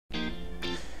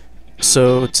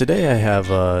So today I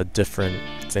have a different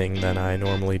thing than I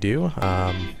normally do.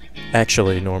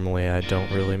 Actually, normally I don't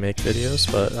really make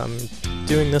videos, but I'm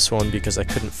doing this one because I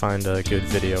couldn't find a good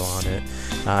video on it.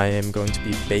 I am going to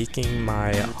be baking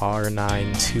my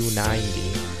R9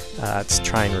 290 to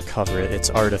try and recover it. It's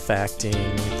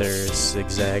artifacting, there's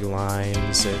zigzag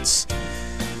lines, it's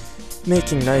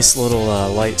making nice little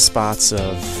light spots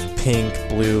of pink,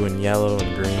 blue, and yellow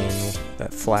and green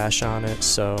that flash on it.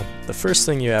 So the first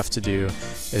thing you have to do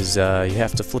is you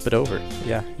have to flip it over.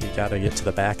 Yeah, you gotta get to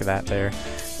the back of that there.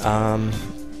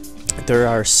 There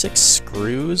are 6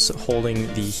 screws holding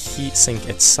the heatsink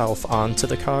itself onto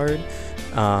the card.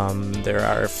 There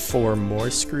are 4 more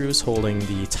screws holding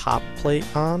the top plate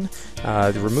on.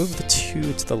 Remove the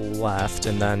 2 to the left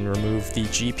and then remove the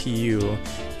GPU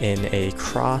in a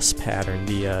cross pattern,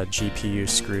 the GPU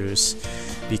screws,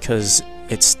 because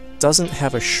it doesn't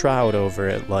have a shroud over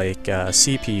it like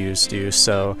CPUs do,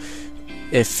 so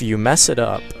if you mess it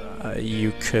up,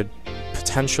 you could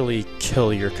potentially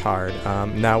kill your card.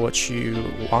 Now what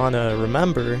you want to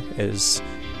remember is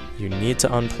you need to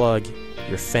unplug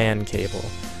your fan cable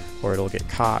or it'll get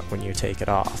caught when you take it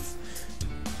off.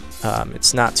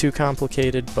 It's not too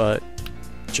complicated, but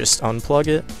just unplug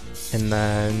it and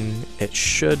then it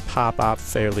should pop up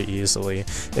fairly easily.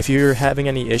 If you're having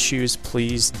any issues,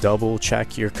 please double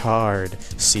check your card.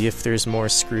 See if there's more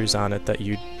screws on it that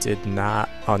you did not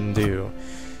undo.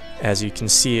 As you can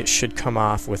see, it should come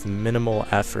off with minimal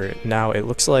effort. Now it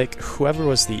looks like whoever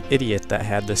was the idiot that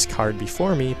had this card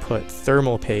before me put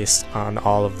thermal paste on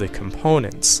all of the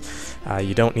components.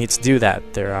 You don't need to do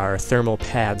that. There are thermal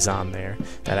pads on there.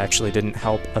 That actually didn't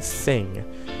help a thing.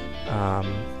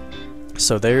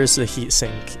 So there's the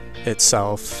heatsink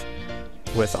itself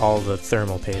with all the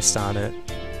thermal paste on it.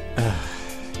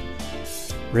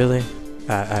 Really?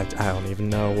 I don't even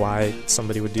know why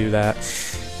somebody would do that.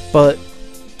 But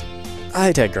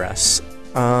I digress.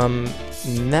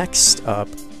 Next up,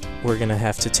 we're gonna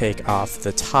have to take off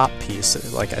the top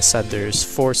piece. Like I said, there's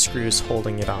 4 screws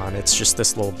holding it on. It's just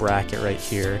this little bracket right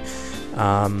here.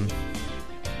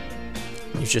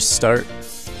 You just start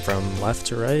from left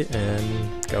to right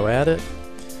and go at it.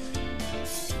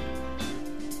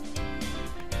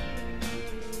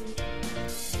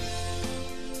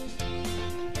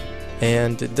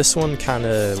 And this one kind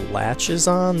of latches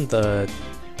on. The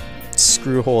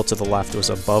screw hole to the left was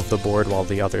above the board while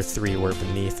the other 3 were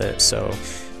beneath it, so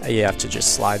you have to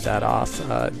just slide that off.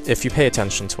 If you pay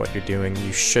attention to what you're doing,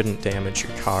 you shouldn't damage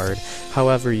your card.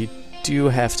 However, you do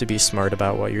have to be smart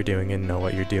about what you're doing and know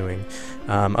what you're doing.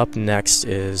 Up next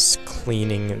is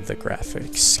cleaning the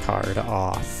graphics card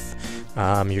off.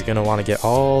 You're going to want to get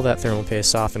all that thermal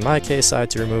paste off. In my case, I had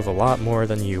to remove a lot more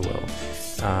than you will.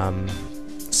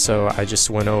 So I just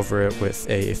went over it with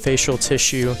a facial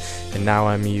tissue, and now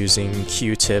I'm using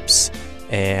Q-tips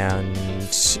and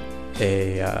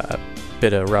a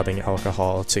bit of rubbing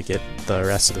alcohol to get the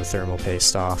rest of the thermal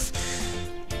paste off.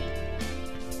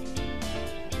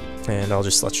 And I'll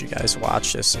just let you guys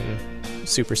watch this in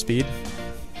super speed.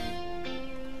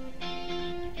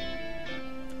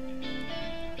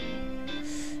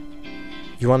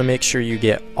 You want to make sure you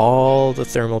get all the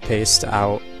thermal paste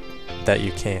out that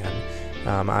you can.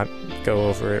 I go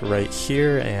over it right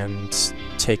here and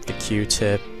take the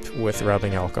Q-tip with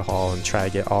rubbing alcohol and try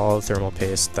to get all the thermal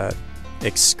paste that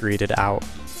excreted out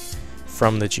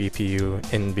from the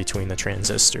GPU in between the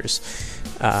transistors.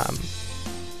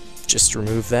 Just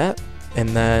remove that, and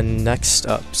then next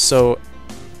up, so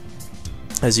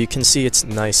as you can see, it's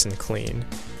nice and clean.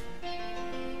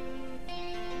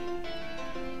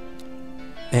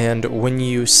 And when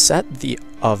you set the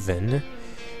oven,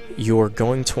 you're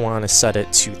going to want to set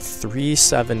it to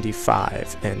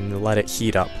 375 and let it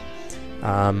heat up.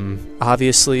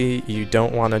 Obviously, you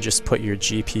don't want to just put your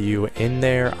GPU in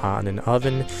there on an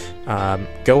oven.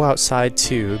 Go outside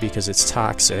too, because it's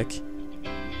toxic,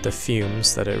 the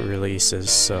fumes that it releases,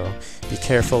 so be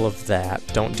careful of that.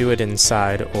 Don't do it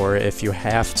inside, or if you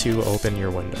have to, open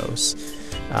your windows.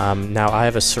 Now I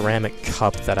have a ceramic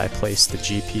cup that I place the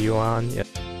GPU on.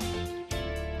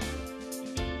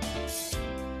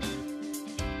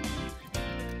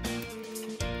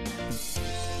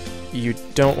 You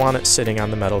don't want it sitting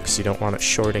on the metal because you don't want it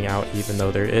shorting out, even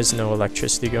though there is no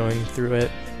electricity going through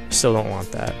it. You still don't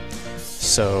want that.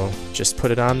 So just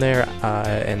put it on there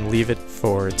and leave it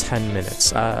for 10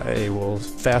 minutes. I will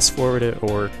fast forward it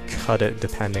or cut it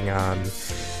depending on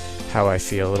how I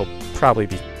feel. It'll probably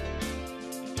be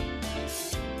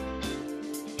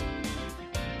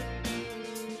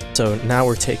so now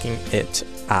we're taking it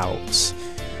out.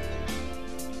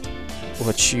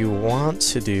 What you want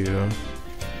to do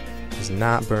does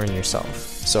not burn yourself.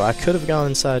 So I could have gone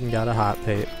inside and got a hot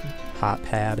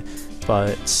pad,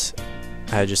 but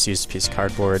I just used a piece of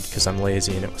cardboard because I'm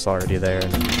lazy and it was already there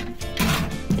and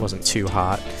it wasn't too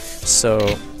hot. So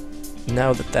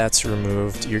now that that's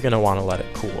removed, you're going to want to let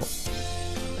it cool.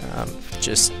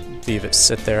 Just leave it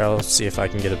sit there. I'll see if I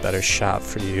can get a better shot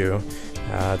for you.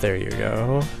 There you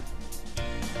go.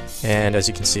 And as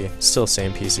you can see, still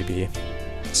same PCB.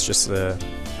 It's just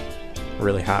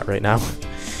really hot right now.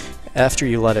 After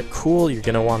you let it cool, you're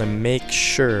going to want to make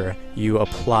sure you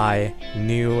apply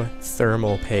new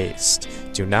thermal paste.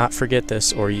 Do not forget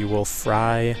this or you will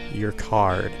fry your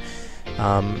card.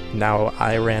 Now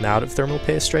I ran out of thermal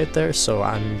paste right there, so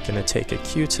I'm going to take a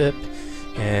Q-tip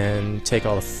and take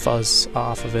all the fuzz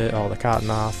off of it, all the cotton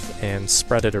off, and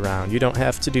spread it around. You don't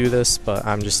have to do this, but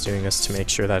I'm just doing this to make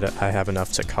sure that I have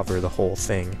enough to cover the whole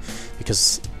thing,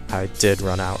 because I did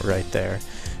run out right there.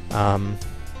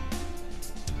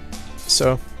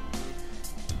 So,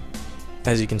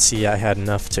 as you can see, I had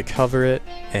enough to cover it,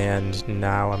 and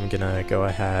now I'm gonna go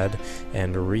ahead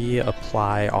and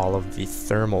reapply all of the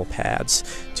thermal pads.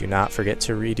 Do not forget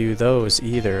to redo those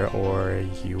either, or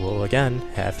you will again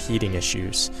have heating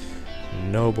issues.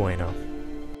 No bueno.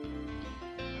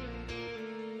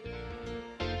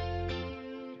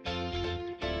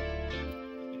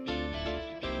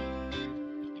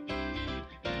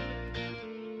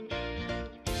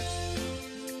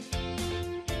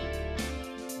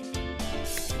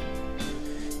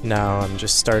 Now I'm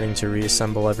just starting to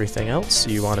reassemble everything else.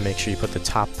 You want to make sure you put the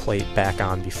top plate back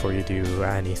on before you do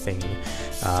anything,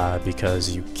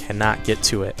 because you cannot get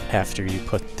to it after you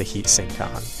put the heatsink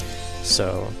on.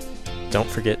 So don't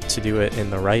forget to do it in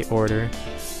the right order.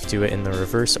 Do it in the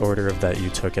reverse order of that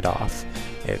you took it off.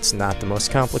 It's not the most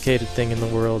complicated thing in the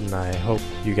world, and I hope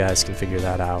you guys can figure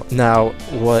that out. Now,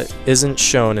 what isn't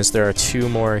shown is there are 2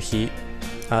 more heat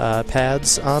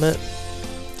pads on it,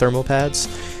 thermal pads.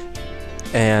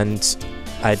 And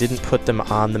I didn't put them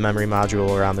on the memory module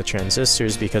or on the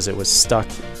transistors because it was stuck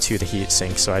to the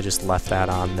heatsink, so I just left that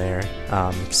on there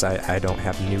because I don't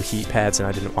have new heat pads and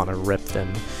I didn't want to rip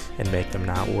them and make them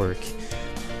not work.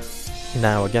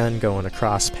 Now again, going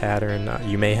across pattern,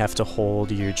 you may have to hold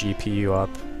your GPU up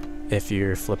if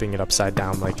you're flipping it upside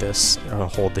down like this,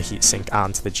 hold the heatsink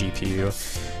onto the GPU,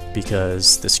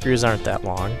 because the screws aren't that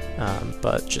long,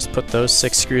 but just put those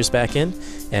 6 screws back in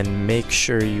and make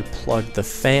sure you plug the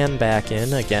fan back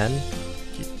in again.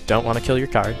 You don't want to kill your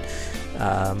card,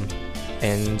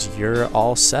 and you're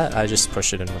all set. I just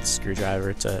pushed it in with a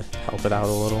screwdriver to help it out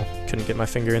a little. Couldn't get my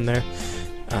finger in there.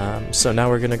 So now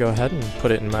we're going to go ahead and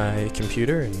put it in my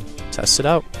computer and test it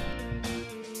out.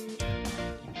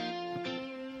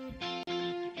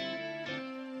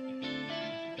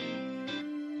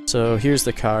 So here's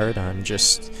the card. I'm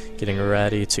just getting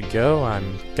ready to go.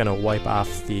 I'm gonna wipe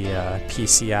off the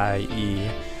PCIe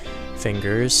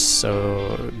fingers,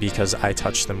 because I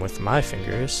touched them with my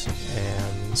fingers,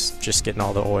 and just getting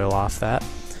all the oil off that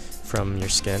from your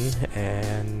skin.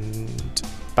 And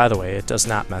by the way, it does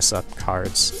not mess up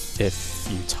cards if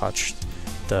you touch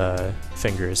the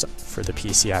fingers for the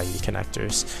PCIe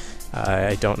connectors.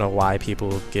 I don't know why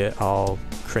people get all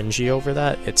cringy over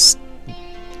that. It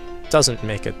doesn't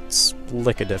make a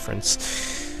lick of difference.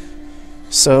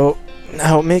 So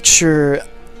now make sure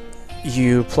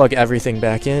you plug everything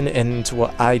back in, and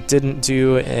what I didn't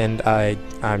do, and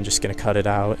I'm just gonna cut it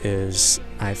out, is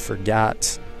I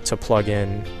forgot to plug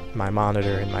in my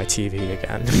monitor and my TV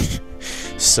again.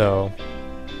 So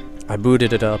I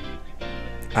booted it up,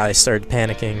 I started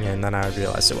panicking, and then I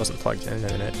realized it wasn't plugged in,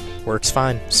 and it works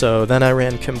fine. So then I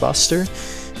ran Combustor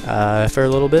for a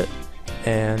little bit,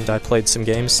 and I played some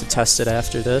games to test it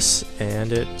after this,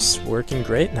 and it's working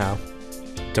great now.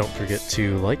 Don't forget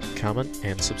to like, comment,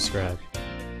 and subscribe.